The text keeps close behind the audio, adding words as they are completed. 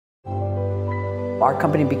Our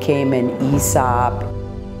company became an ESOP.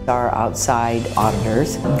 Our outside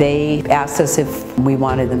auditors, they asked us if we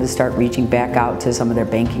wanted them to start reaching back out to some of their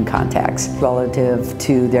banking contacts relative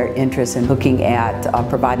to their interest in looking at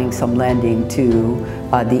providing some lending to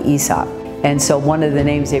the ESOP. And so one of the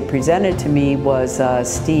names they presented to me was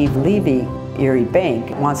Steve Levy.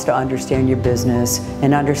 ERIEBANK wants to understand your business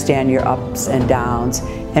and understand your ups and downs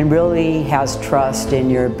and really has trust in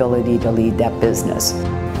your ability to lead that business.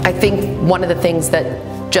 I think one of the things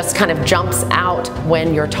that just kind of jumps out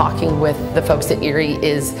when you're talking with the folks at Erie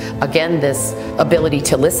is, again, this ability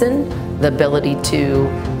to listen, the ability to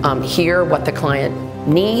hear what the client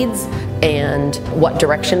needs and what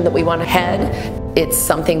direction that we want to head. It's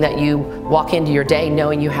something that you walk into your day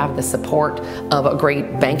knowing you have the support of a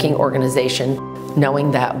great banking organization,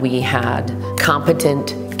 knowing that we had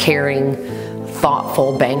competent, caring,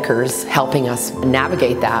 thoughtful bankers helping us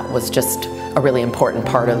navigate that was just a really important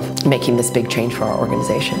part of making this big change for our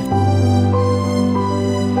organization.